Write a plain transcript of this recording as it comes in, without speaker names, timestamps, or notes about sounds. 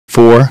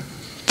4,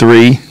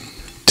 3,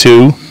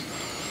 2.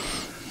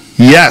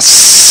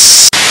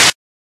 Yes!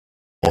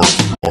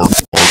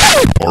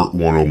 Art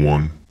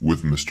 101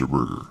 with Mr.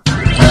 Burgher.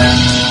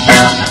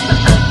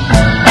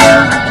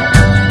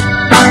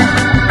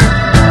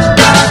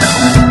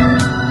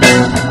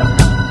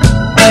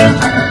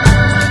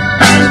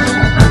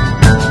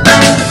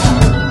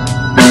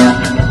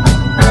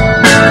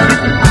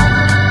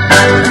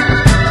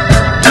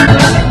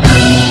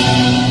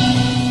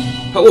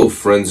 Hello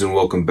friends, and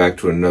welcome back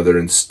to another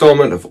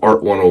installment of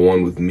Art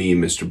 101 with me,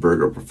 Mr.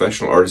 Burgher, a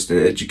professional artist and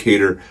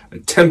educator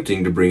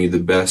attempting to bring you the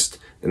best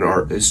in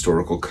art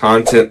historical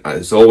content.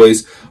 As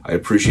always, I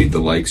appreciate the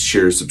likes,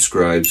 shares,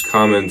 subscribes,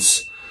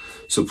 comments,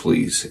 so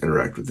please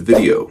interact with the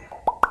video.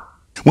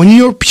 When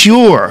you're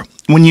pure,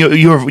 when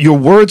your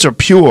words are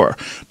pure,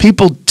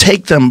 people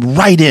take them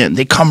right in.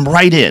 They come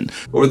right in.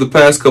 Over the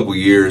past couple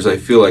years, I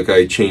feel like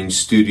I change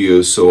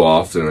studios so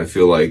often. I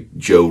feel like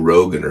Joe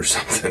Rogan or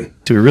something.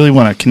 Do we really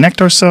want to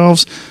connect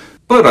ourselves?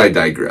 But I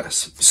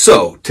digress.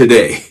 So,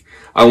 today,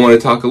 I want to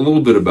talk a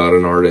little bit about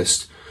an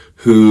artist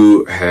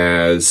who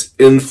has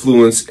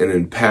influenced and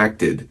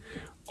impacted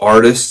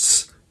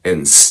artists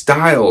and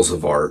styles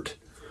of art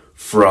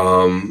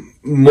from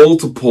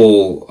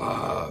multiple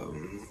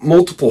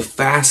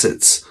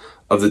facets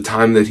of the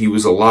time that he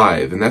was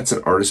alive, and that's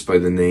an artist by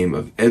the name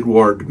of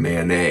Édouard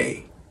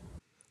Manet.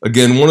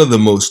 Again, one of the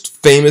most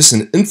famous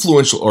and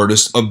influential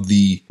artists of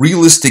the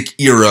realistic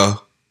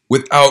era,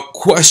 without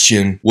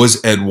question,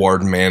 was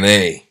Édouard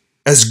Manet.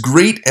 As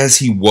great as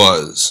he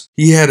was,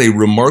 he had a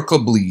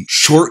remarkably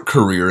short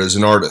career as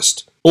an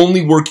artist,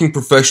 only working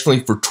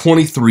professionally for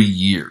 23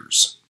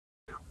 years.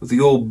 With the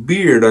old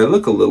beard, I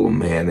look a little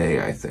Manet,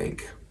 I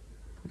think.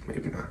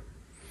 Maybe not.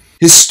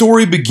 His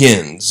story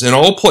begins, in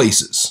all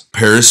places,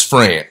 Paris,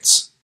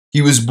 France.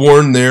 He was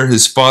born there,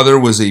 his father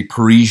was a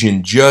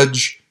Parisian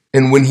judge,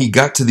 and when he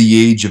got to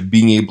the age of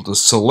being able to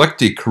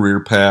select a career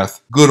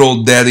path, good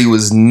old daddy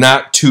was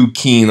not too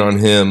keen on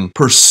him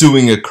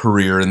pursuing a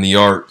career in the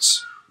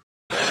arts.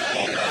 Who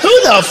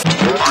the f***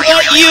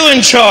 put you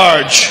in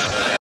charge?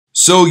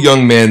 So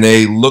young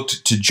Manet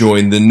looked to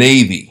join the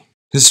Navy.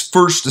 His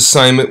first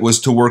assignment was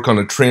to work on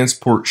a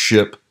transport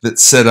ship that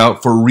set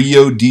out for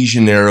Rio de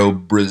Janeiro,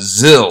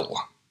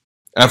 Brazil.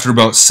 After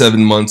about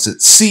 7 months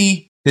at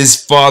sea, his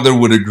father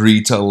would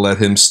agree to let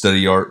him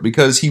study art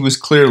because he was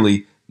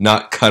clearly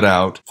not cut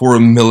out for a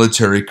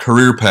military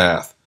career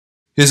path.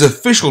 His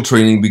official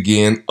training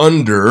began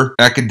under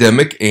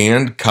academic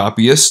and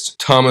copyist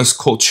Thomas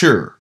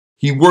Couture.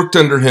 He worked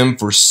under him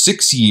for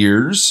 6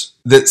 years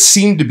that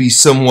seemed to be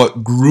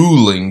somewhat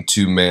grueling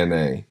to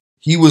Manet.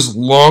 He was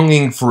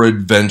longing for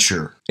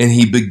adventure, and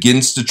he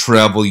begins to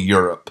travel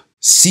Europe,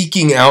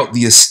 seeking out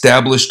the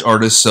established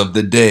artists of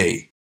the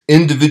day.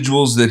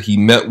 Individuals that he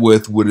met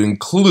with would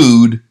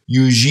include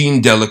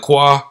Eugène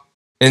Delacroix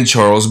and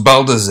Charles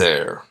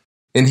Baudelaire,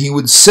 and he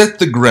would set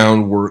the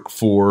groundwork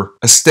for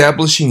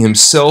establishing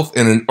himself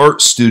in an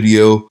art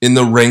studio in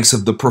the ranks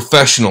of the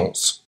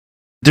professionals.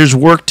 There's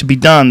work to be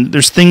done.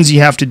 There's things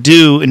you have to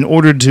do in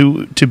order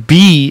to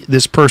be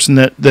this person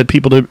that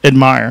people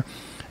admire.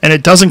 And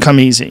it doesn't come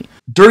easy.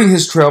 During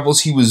his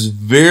travels, he was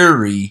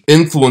very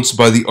influenced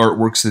by the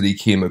artworks that he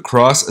came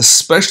across,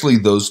 especially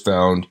those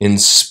found in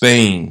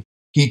Spain.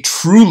 He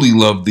truly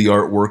loved the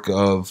artwork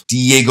of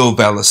Diego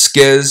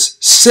Velázquez,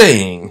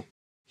 saying,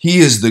 "He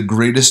is the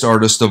greatest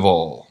artist of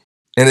all."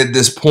 And at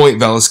this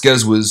point,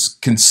 Velázquez was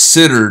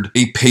considered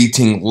a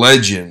painting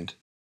legend.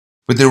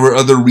 But there were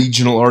other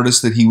regional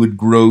artists that he would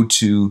grow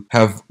to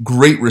have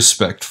great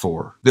respect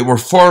for, that were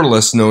far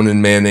less known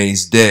in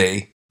Manet's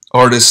day.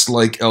 Artists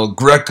like El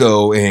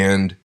Greco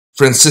and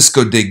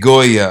Francisco de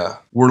Goya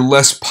were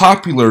less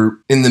popular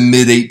in the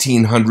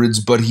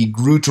mid-1800s, but he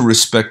grew to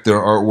respect their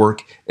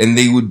artwork, and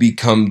they would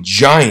become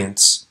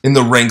giants in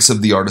the ranks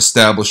of the art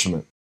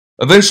establishment.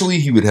 Eventually,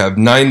 he would have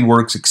 9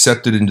 works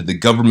accepted into the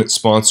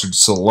government-sponsored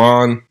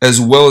Salon, as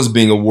well as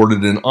being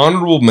awarded an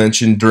honorable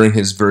mention during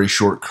his very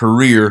short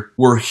career,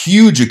 were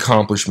huge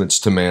accomplishments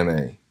to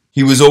Manet.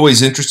 He was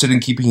always interested in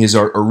keeping his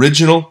art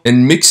original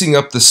and mixing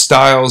up the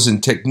styles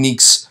and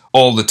techniques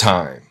all the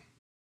time.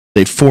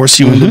 They force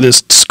you into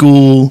this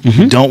school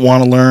you don't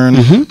want to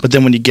learn, but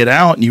then when you get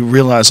out, you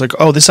realize, like,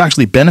 oh, this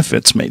actually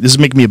benefits me. This is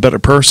making me a better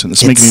person.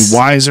 This is making me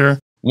wiser.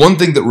 One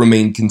thing that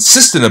remained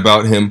consistent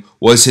about him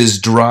was his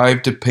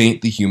drive to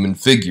paint the human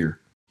figure.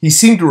 He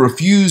seemed to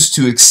refuse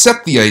to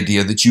accept the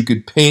idea that you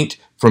could paint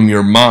from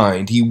your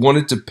mind. He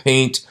wanted to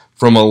paint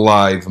from a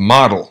live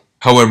model.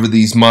 However,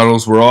 these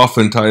models were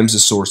oftentimes a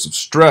source of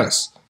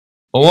stress.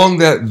 Along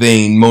that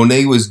vein,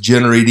 Monet was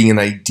generating an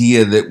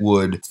idea that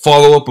would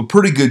follow up a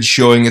pretty good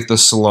showing at the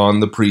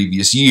Salon the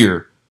previous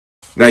year.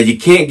 Now, you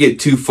can't get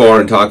too far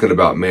in talking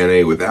about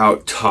Manet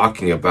without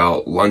talking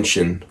about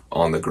Luncheon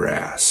on the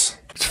Grass.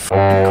 It's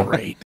fucking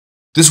great.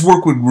 This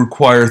work would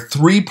require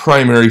 3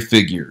 primary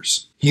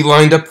figures. He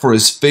lined up for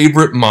his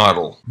favorite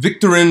model.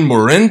 Victorine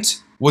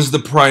Morent was the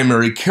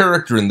primary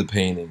character in the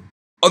painting.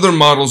 Other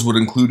models would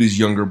include his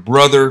younger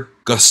brother,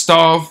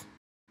 Gustave,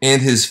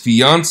 and his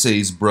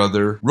fiancé's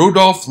brother,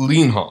 Rodolphe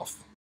Leenhoff.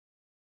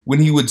 When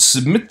he would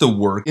submit the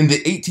work in the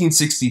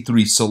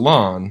 1863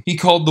 Salon, he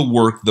called the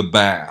work The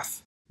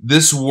Bath.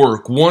 This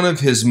work, one of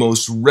his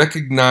most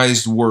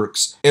recognized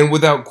works, and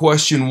without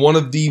question one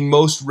of the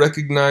most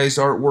recognized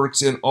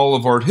artworks in all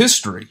of art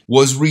history,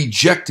 was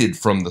rejected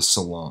from the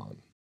Salon.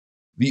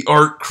 The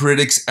art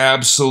critics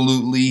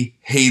absolutely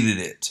hated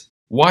it.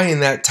 Why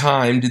in that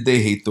time did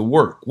they hate the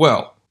work?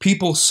 Well,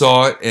 people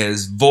saw it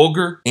as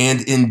vulgar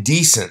and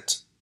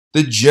indecent.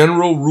 The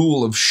general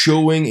rule of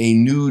showing a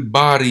nude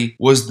body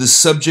was the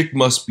subject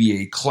must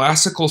be a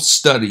classical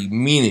study,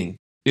 meaning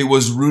it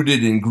was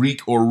rooted in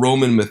Greek or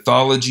Roman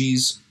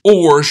mythologies,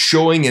 or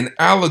showing an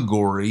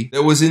allegory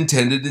that was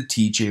intended to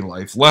teach a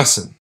life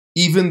lesson.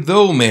 Even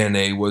though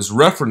Manet was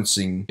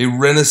referencing a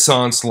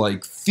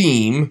Renaissance-like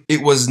theme,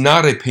 it was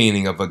not a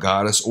painting of a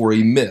goddess or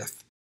a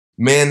myth.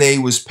 Manet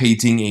was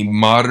painting a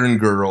modern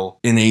girl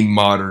in a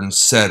modern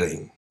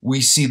setting.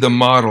 We see the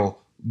model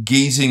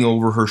gazing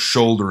over her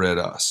shoulder at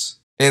us.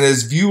 And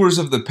as viewers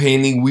of the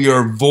painting, we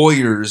are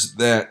voyeurs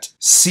that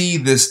see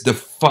this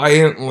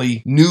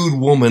defiantly nude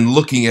woman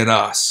looking at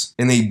us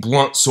in a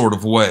blunt sort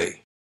of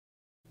way.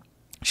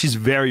 She's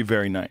very,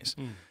 very nice.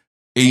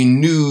 A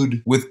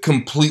nude with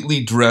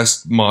completely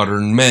dressed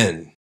modern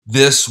men.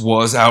 This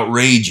was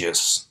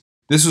outrageous.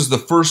 This was the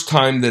first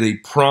time that a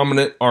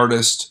prominent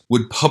artist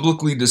would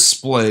publicly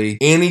display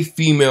any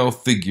female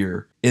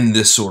figure in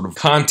this sort of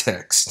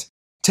context.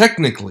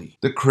 Technically,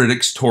 the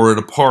critics tore it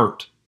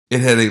apart. It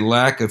had a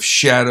lack of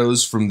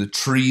shadows from the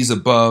trees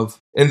above,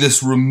 and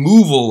this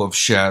removal of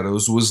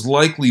shadows was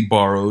likely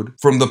borrowed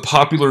from the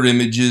popular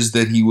images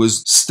that he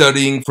was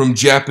studying from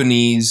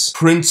Japanese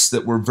prints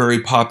that were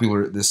very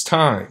popular at this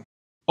time.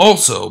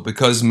 Also,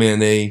 because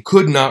Manet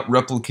could not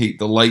replicate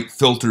the light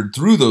filtered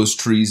through those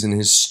trees in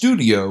his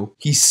studio,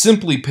 he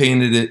simply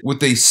painted it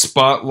with a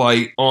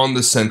spotlight on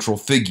the central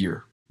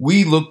figure.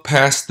 We look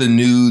past the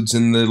nudes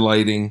and the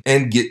lighting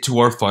and get to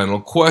our final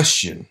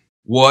question.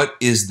 What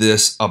is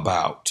this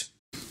about?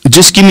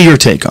 Just give me your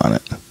take on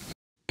it.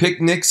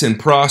 Picnics and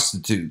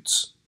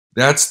prostitutes.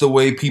 That's the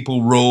way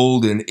people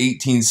rolled in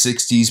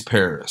 1860s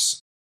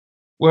Paris.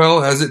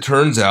 Well, as it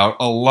turns out,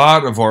 a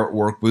lot of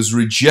artwork was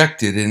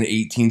rejected in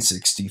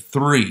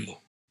 1863.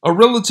 A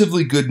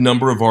relatively good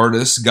number of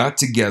artists got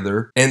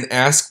together and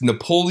asked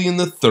Napoleon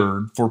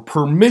III for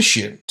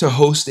permission to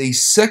host a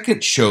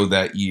second show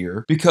that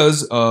year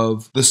because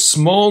of the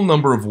small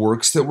number of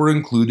works that were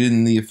included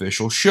in the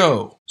official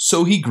show.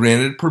 So he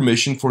granted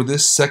permission for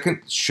this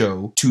second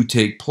show to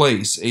take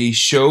place, a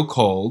show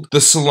called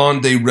the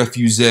Salon des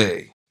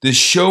Refusés. This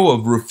show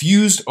of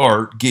refused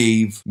art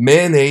gave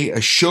Manet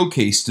a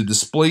showcase to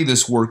display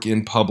this work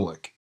in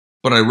public.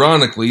 But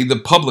ironically, the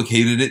public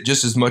hated it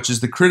just as much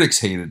as the critics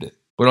hated it.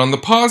 But on the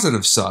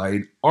positive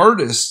side,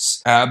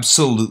 artists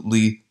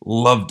absolutely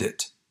loved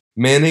it.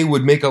 Manet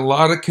would make a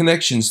lot of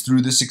connections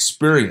through this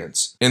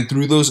experience and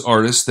through those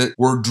artists that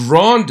were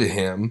drawn to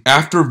him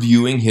after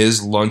viewing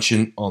his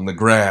Luncheon on the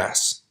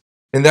Grass.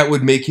 And that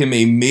would make him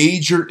a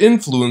major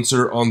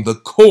influencer on the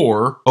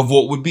core of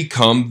what would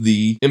become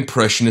the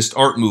Impressionist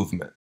art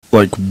movement.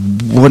 Like,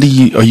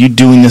 are you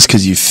doing this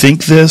because you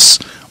think this,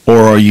 or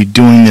are you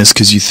doing this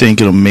because you think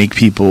it'll make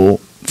people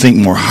think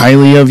more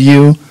highly of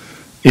you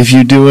if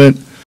you do it?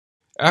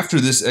 After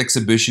this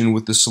exhibition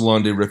with the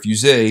Salon des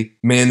Refusés,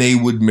 Manet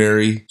would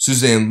marry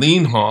Suzanne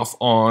Leenhoff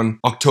on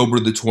October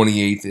the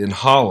 28th in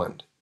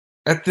Holland.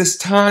 At this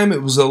time,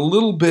 it was a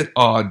little bit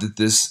odd that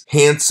this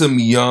handsome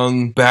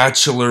young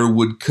bachelor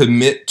would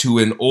commit to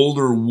an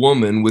older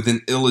woman with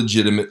an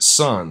illegitimate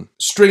son.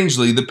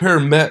 Strangely, the pair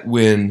met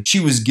when she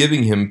was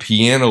giving him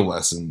piano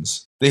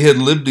lessons. They had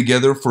lived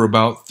together for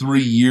about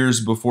 3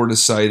 years before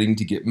deciding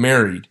to get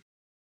married.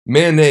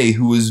 Manet,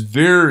 who was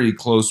very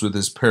close with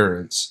his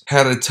parents,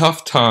 had a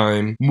tough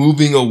time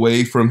moving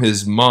away from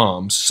his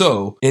mom,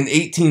 so in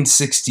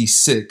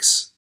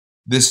 1866,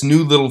 this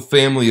new little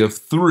family of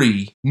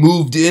 3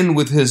 moved in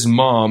with his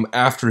mom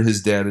after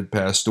his dad had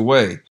passed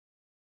away.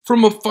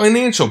 From a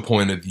financial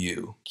point of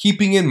view,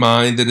 keeping in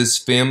mind that his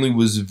family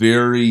was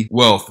very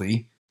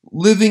wealthy,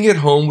 living at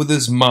home with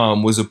his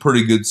mom was a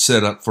pretty good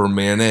setup for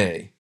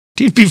Manet.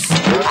 You'd be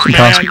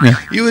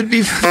You would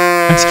be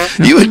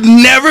You would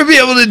never be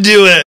able to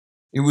do it.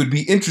 It would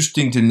be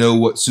interesting to know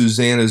what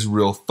Susanna's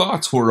real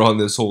thoughts were on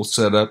this whole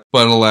setup,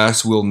 but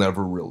alas, we'll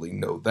never really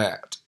know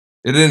that.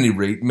 At any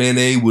rate,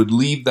 Manet would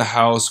leave the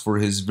house for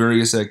his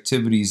various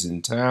activities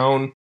in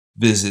town,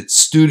 visit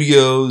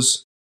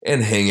studios,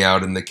 and hang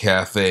out in the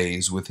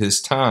cafes with his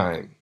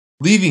time,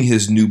 leaving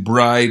his new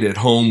bride at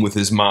home with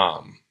his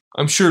mom.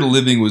 I'm sure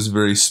living was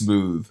very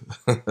smooth,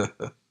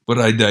 but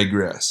I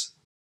digress.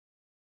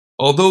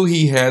 Although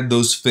he had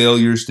those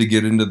failures to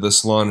get into the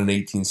salon in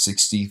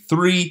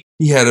 1863,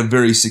 he had a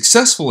very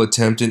successful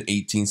attempt in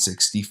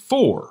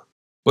 1864.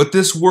 But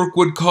this work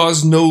would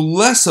cause no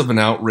less of an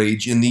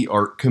outrage in the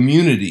art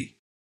community.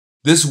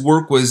 This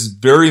work was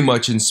very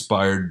much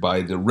inspired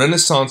by the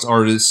Renaissance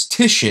artist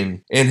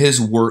Titian and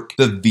his work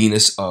The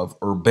Venus of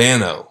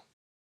Urbano,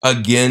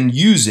 again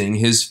using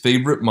his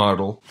favorite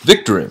model,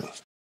 Victorine.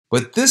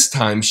 But this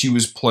time she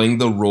was playing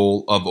the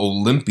role of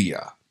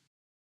Olympia.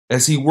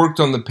 As he worked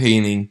on the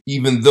painting,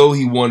 even though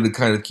he wanted to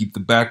kind of keep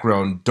the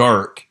background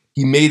dark,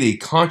 he made a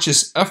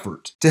conscious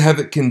effort to have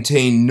it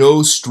contain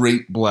no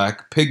straight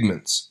black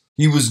pigments.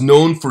 He was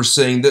known for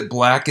saying that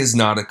black is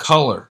not a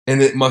color,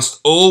 and it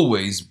must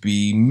always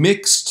be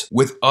mixed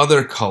with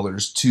other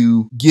colors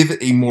to give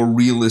it a more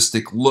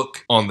realistic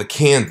look on the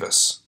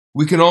canvas.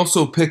 We can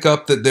also pick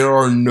up that there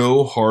are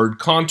no hard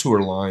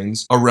contour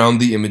lines around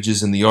the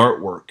images in the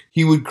artwork.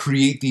 He would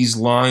create these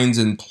lines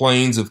and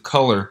planes of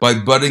color by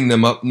butting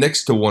them up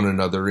next to one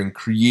another and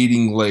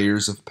creating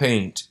layers of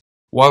paint.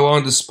 While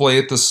on display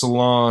at the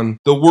salon,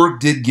 the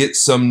work did get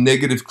some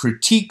negative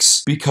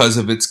critiques because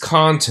of its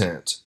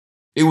content.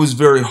 It was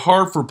very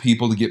hard for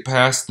people to get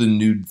past the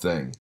nude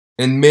thing,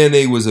 and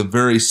Manet was a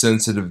very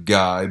sensitive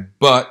guy,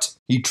 but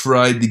he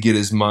tried to get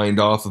his mind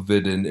off of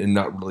it and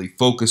not really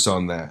focus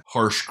on that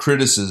harsh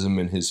criticism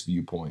in his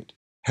viewpoint.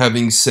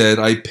 Having said,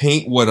 I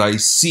paint what I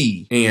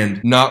see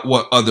and not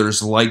what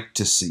others like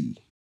to see.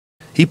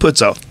 He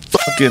puts a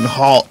fucking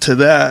halt to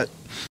that.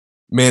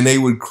 Manet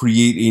would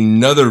create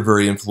another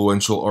very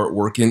influential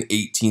artwork in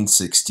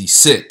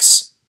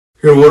 1866.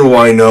 Here, what do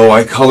I know?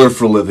 I color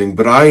for a living,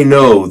 but I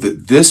know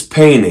that this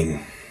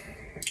painting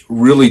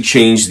really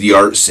changed the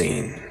art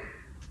scene.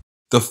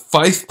 The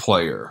Fife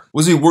Player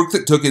was a work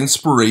that took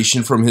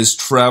inspiration from his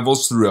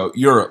travels throughout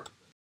Europe.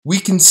 We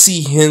can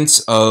see hints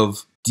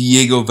of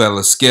Diego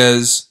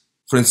Velázquez,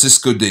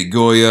 Francisco de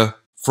Goya,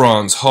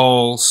 Frans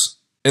Hals,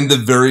 and the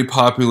very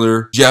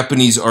popular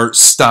Japanese art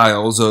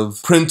styles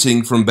of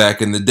printing from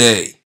back in the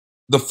day.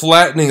 The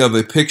flattening of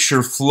a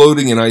picture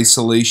floating in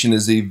isolation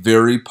is a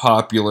very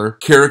popular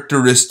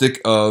characteristic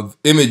of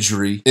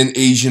imagery in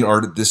Asian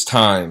art at this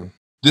time.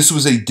 This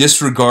was a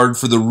disregard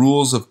for the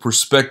rules of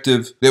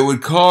perspective that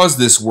would cause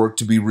this work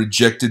to be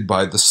rejected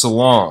by the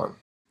Salon.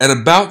 At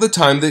about the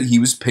time that he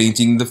was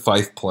painting The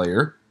Fife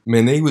Player,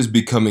 Manet was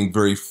becoming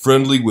very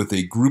friendly with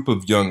a group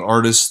of young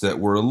artists that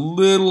were a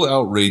little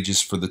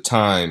outrageous for the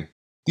time.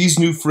 These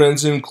new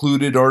friends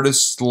included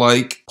artists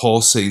like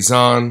Paul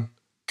Cézanne,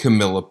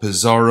 Camilla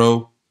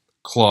Pissarro,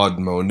 Claude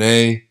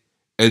Monet,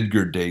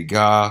 Edgar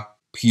Degas,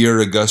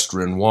 Pierre-Auguste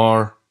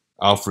Renoir,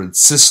 Alfred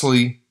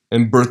Sisley,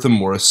 and Bertha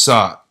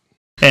Morisot.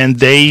 And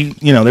they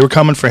were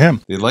coming for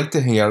him. They liked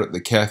to hang out at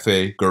the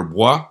Café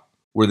Gerbois,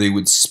 where they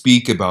would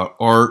speak about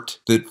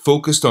art that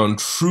focused on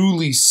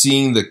truly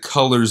seeing the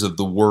colors of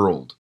the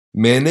world.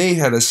 Manet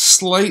had a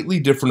slightly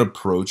different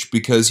approach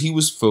because he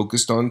was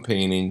focused on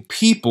painting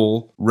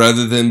people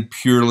rather than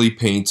purely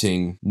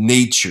painting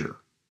nature.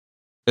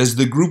 As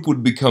the group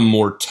would become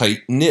more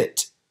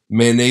tight-knit,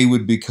 Manet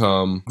would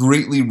become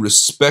greatly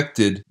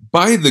respected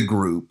by the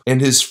group, and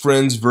his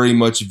friends very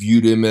much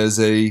viewed him as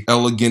an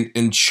elegant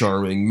and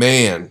charming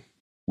man.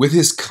 With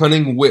his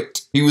cunning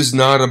wit, he was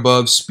not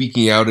above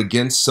speaking out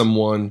against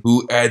someone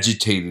who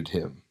agitated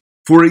him.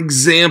 For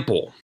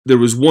example, there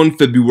was one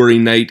February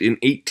night in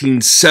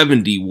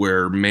 1870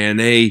 where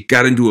Manet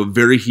got into a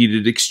very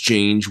heated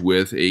exchange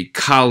with a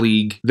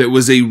colleague that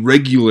was a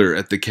regular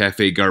at the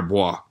Café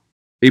Gerbois.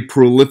 A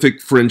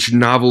prolific French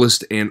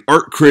novelist and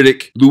art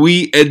critic,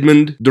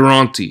 Louis-Edmond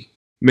Duranty.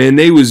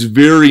 Manet was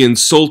very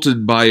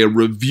insulted by a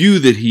review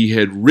that he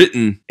had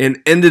written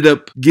and ended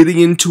up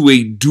getting into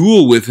a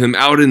duel with him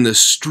out in the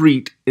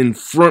street in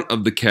front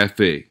of the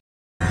cafe.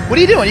 What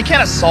are you doing? You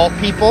can't assault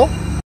people.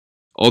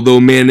 Although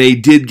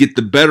Manet did get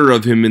the better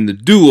of him in the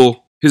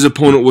duel, his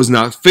opponent was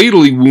not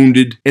fatally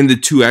wounded and the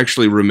two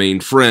actually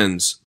remained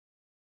friends.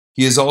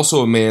 He is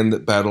also a man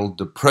that battled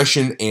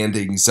depression and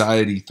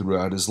anxiety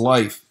throughout his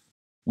life.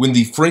 When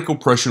the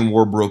Franco-Prussian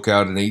War broke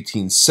out in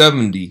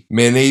 1870,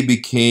 Manet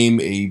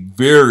became a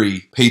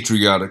very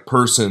patriotic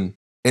person,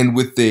 and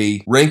with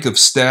the rank of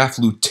staff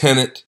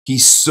lieutenant, he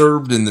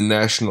served in the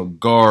National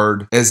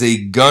Guard as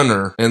a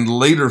gunner and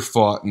later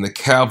fought in the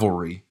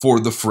cavalry for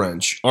the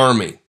French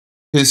army.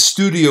 His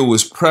studio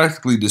was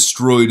practically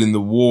destroyed in the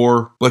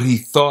war, but he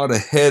thought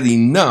ahead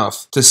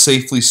enough to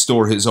safely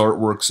store his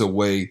artworks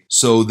away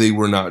so they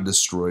were not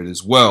destroyed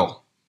as well.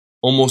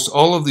 Almost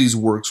all of these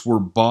works were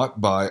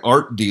bought by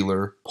art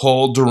dealer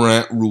Paul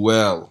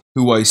Durand-Ruel,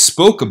 who I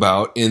spoke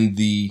about in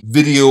the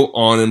video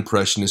on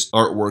Impressionist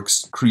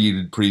artworks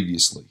created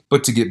previously.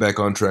 But to get back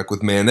on track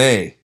with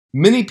Manet,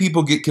 many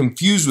people get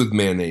confused with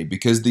Manet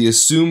because they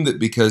assume that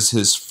because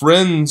his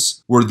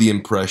friends were the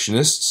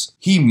Impressionists,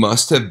 he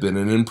must have been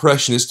an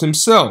Impressionist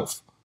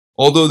himself.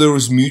 Although there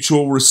was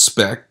mutual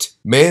respect,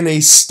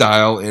 Manet's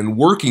style and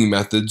working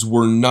methods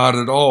were not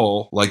at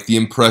all like the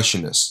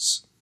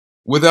Impressionists.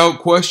 Without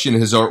question,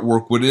 his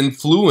artwork would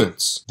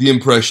influence the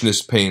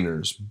Impressionist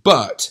painters,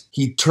 but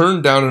he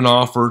turned down an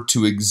offer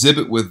to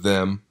exhibit with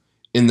them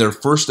in their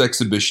first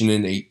exhibition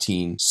in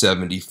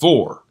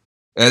 1874,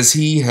 as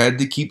he had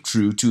to keep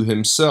true to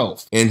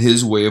himself and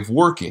his way of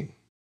working.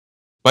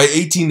 By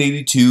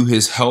 1882,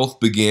 his health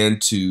began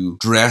to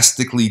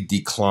drastically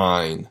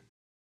decline.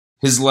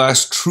 His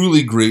last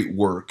truly great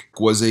work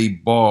was a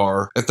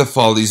bar at the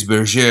Folies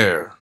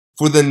Bergère.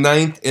 For the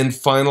 9th and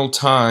final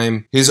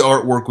time, his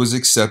artwork was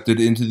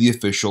accepted into the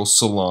official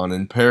Salon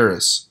in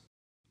Paris.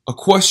 A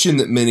question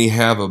that many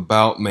have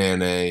about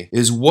Manet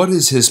is, what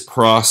is his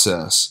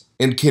process,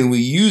 and can we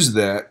use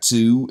that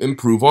to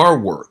improve our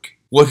work?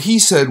 What he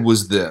said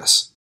was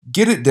this: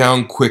 get it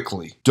down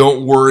quickly.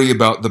 Don't worry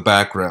about the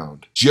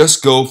background.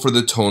 Just go for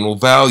the tonal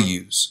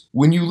values.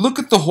 When you look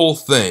at the whole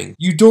thing,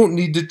 you don't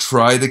need to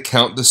try to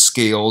count the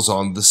scales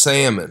on the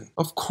salmon.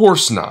 Of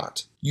course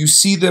not. You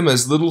see them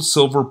as little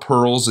silver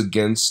pearls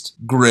against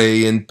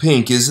gray and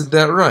pink, isn't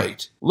that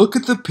right? Look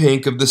at the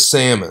pink of the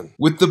salmon,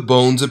 with the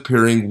bones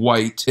appearing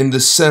white in the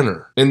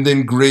center, and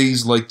then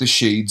grays like the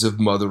shades of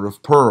mother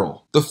of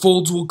pearl. The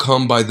folds will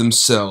come by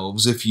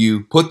themselves if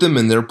you put them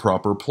in their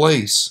proper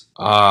place.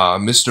 Ah,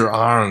 Mr.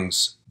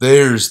 Arns,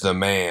 there's the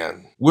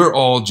man. We're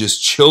all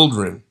just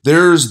children.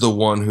 There's the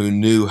one who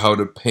knew how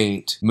to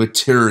paint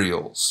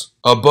materials.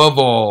 Above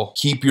all,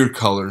 keep your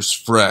colors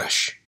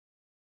fresh.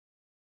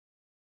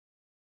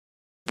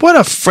 What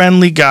a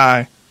friendly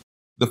guy.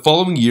 The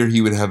following year,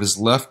 he would have his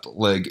left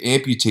leg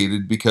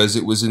amputated because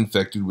it was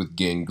infected with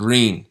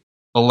gangrene.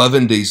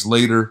 11 days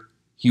later,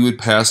 he would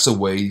pass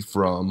away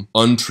from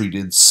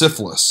untreated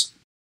syphilis.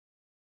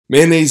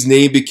 Manet's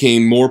name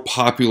became more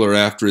popular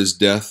after his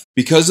death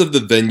because of the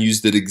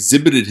venues that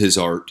exhibited his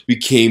art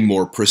became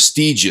more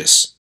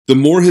prestigious. The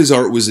more his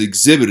art was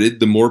exhibited,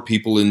 the more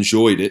people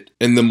enjoyed it,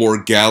 and the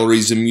more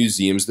galleries and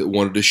museums that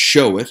wanted to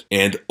show it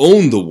and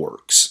own the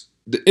works.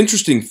 The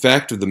interesting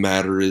fact of the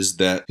matter is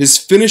that his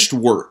finished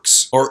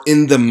works are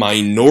in the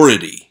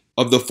minority.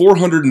 Of the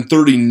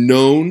 430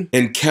 known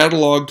and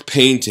cataloged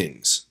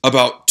paintings,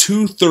 about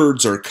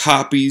 2/3 are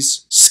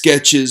copies,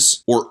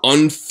 sketches, or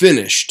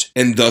unfinished,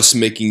 and thus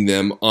making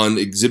them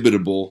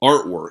unexhibitable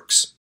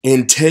artworks.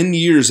 And 10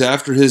 years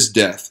after his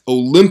death,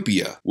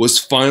 Olympia was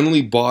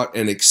finally bought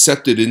and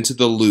accepted into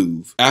the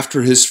Louvre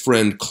after his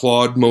friend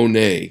Claude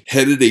Monet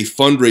headed a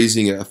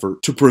fundraising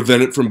effort to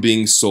prevent it from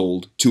being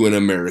sold to an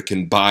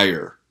American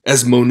buyer,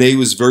 as Monet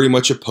was very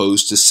much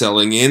opposed to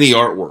selling any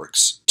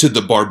artworks to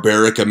the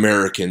barbaric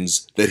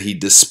Americans that he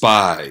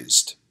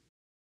despised.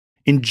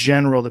 In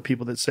general, the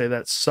people that say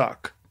that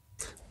suck.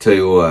 Tell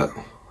you what,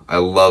 I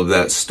love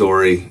that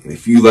story.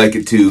 If you like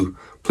it too,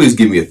 please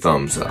give me a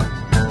thumbs up.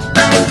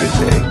 Have a good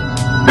day.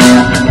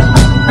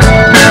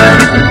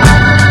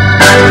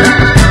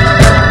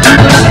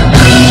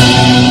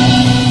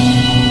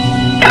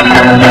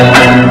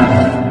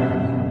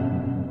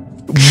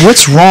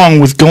 What's wrong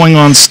with going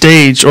on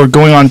stage or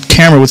going on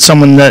camera with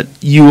someone that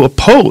you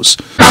oppose?